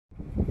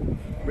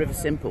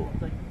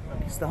Riversimple.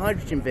 It's the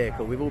hydrogen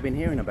vehicle we've all been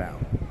hearing about.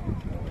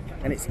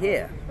 And it's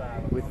here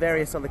with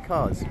various other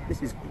cars.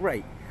 This is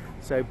great.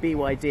 So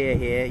BYD are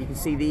here. You can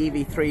see the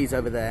EV3s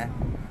over there,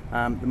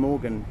 the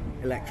Morgan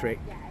electric.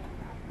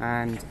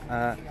 And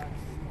I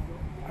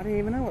don't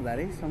even know what that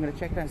is. I'm going to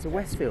check that. It's a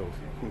Westfield.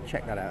 I'm going to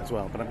check that out as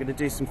well. But I'm going to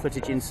do some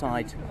footage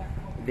inside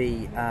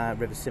the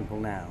Riversimple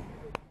now.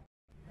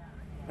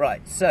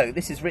 Right, so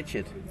this is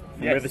Richard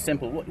from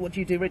Riversimple. What do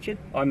you do, Richard?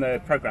 I'm the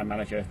program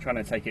manager, trying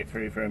to take it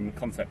through from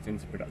concept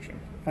into production.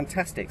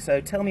 Fantastic. So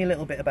tell me a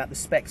little bit about the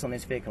specs on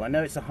this vehicle. I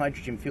know it's a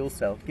hydrogen fuel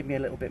cell. Give me a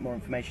little bit more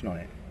information on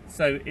it.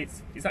 So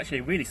it's actually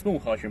a really small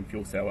hydrogen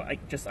fuel cell,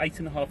 just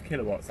 8.5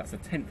 kilowatts. That's a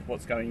tenth of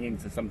what's going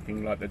into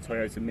something like the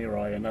Toyota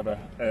Mirai and other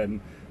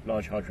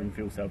large hydrogen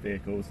fuel cell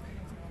vehicles.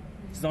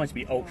 It's designed to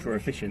be ultra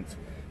efficient.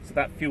 So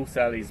that fuel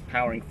cell is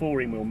powering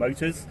 4 in-wheel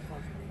motors,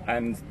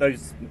 and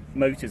those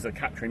motors are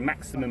capturing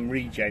maximum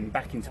regen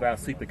back into our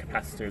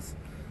supercapacitors,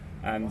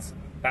 and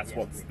that's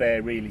what's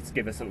there really to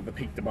give us sort of the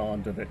peak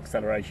demand of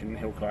acceleration and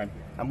hill climb.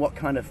 And what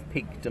kind of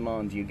peak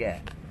demand do you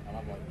get?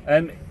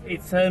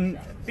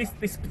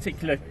 This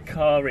particular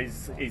car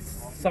is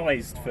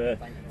sized for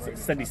sort of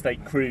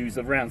steady-state cruise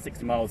of around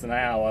 60 miles an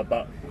hour,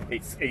 but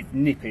it's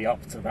nippy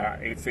up to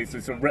that.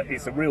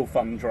 It's a real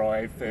fun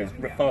drive. There's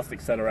fast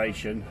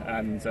acceleration,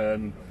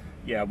 and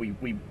yeah,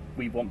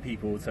 we want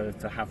people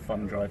to have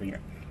fun driving it.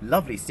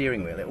 Lovely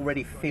steering wheel. It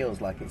already feels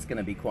like it's going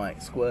to be quite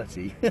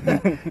squirty.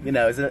 You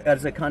know,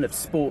 as a kind of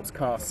sports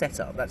car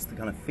setup, that's the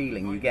kind of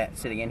feeling you get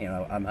sitting in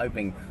here. I'm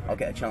hoping I'll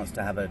get a chance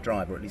to have a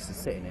drive, or at least to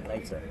sit in it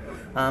later.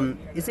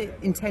 Is it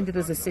intended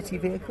as a city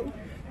vehicle?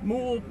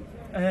 More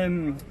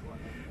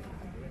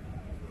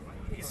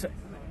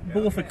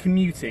for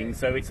commuting,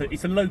 so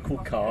it's a local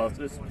car.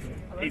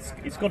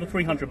 It's got a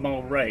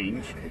 300-mile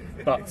range,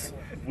 but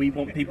we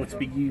want people to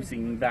be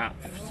using that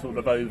sort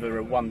of over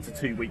a 1 to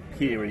 2 week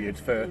period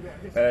for.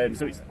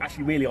 So it's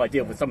actually really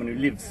ideal for someone who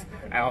lives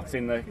out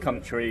in the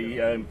country,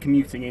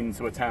 commuting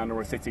into a town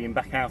or a city and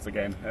back out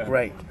again.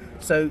 Great.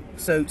 So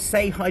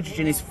say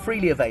hydrogen is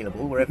freely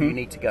available wherever you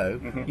need to go.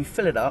 You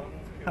fill it up.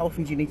 How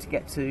often do you need to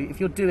get to, if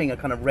you're doing a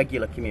kind of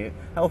regular commute,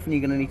 how often are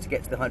you going to need to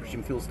get to the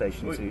hydrogen fuel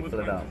station to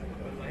fill it up?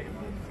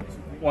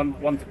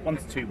 One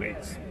to 2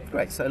 weeks.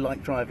 Great, so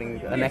like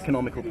driving an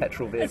economical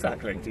petrol vehicle,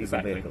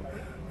 diesel vehicle.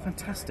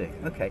 Fantastic.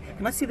 Okay,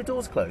 can I see the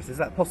doors closed? Is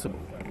that possible?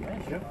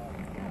 Yeah, sure.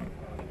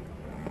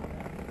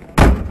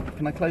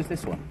 Can I close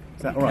this one?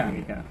 Is that all right?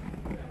 You can.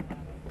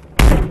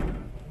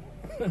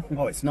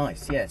 Oh, it's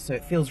nice. Yeah, so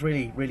it feels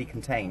really, really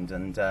contained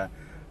and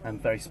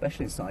very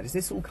special inside. Is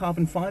this all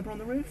carbon fibre on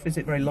the roof? Is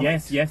it very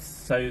light? Yes.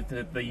 So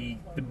the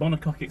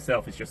monocoque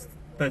itself is just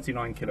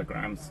 39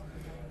 kilograms.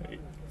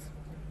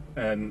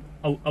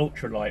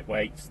 Ultra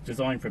lightweight,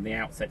 designed from the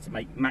outset to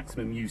make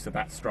maximum use of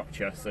that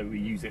structure. So we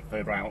use it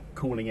for our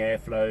cooling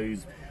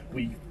airflows.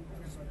 We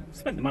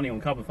spent the money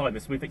on carbon fibre,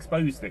 so we've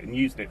exposed it and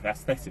used it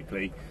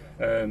aesthetically,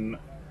 and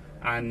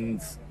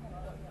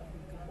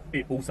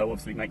it also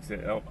obviously makes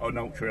it an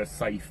ultra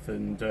safe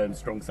and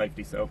strong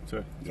safety cell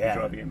to be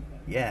driving in.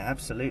 Yeah,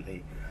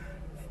 absolutely.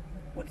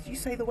 What did you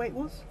say the weight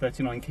was?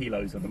 39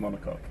 kilos of the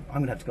monocoque. I'm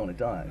going to have to go on a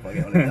diet if I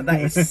get on it.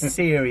 That is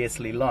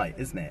seriously light,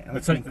 isn't it?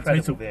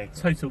 The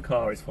total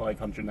car is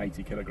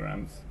 580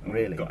 kilograms.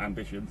 Really? We've got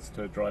ambitions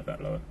to drive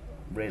that lower.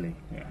 Really?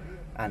 Yeah.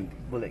 And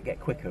will it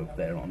get quicker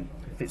there on?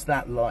 If it's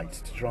that light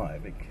to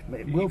drive, it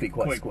will be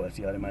quite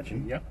squirty, I'd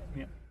imagine. Yep.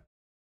 Yeah.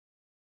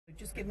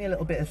 Just give me a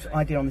little bit of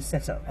idea on the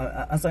setup.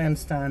 As I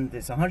understand,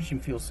 it's a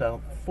hydrogen fuel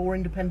cell, 4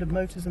 independent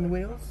motors in the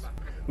wheels?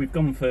 We've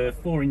gone for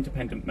 4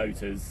 independent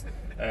motors,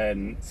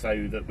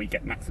 so that we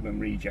get maximum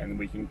regen and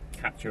we can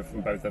capture from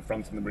both the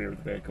front and the rear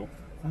of the vehicle.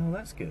 Oh,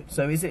 that's good.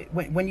 So is it,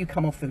 when you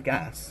come off the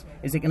gas,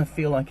 is it going to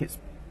feel like it's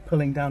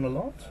pulling down a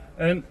lot?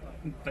 The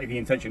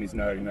intention is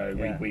no.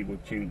 Yeah. We will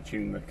tune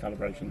the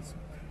calibrations.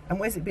 And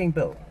where's it being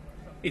built?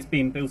 It's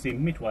being built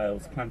in Mid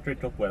Wales,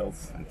 Llandrindod,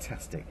 Wales.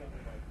 Fantastic.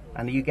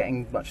 And are you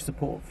getting much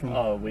support from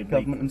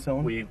government and so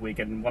on? We're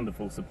getting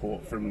wonderful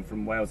support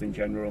from Wales in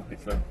general.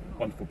 It's a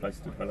wonderful place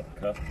to develop a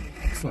car.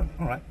 Excellent.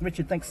 All right,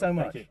 Richard, thanks so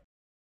much. Thank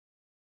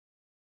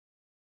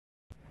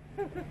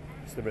you.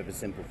 It's the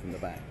Riversimple from the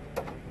back.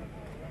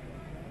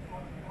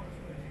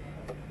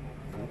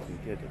 Looking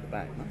good at the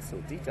back. Nice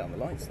little detail on the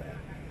lights there.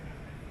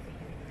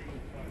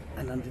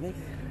 And underneath,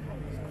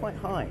 it's quite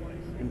high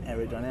in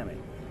aerodynamic.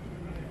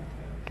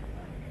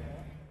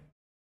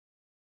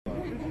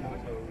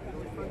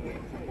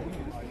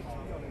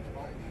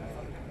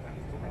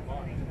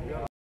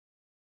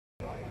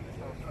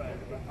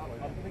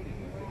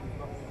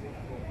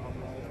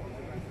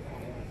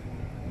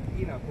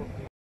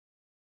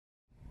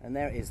 And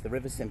there it is, the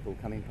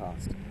Riversimple coming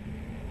past.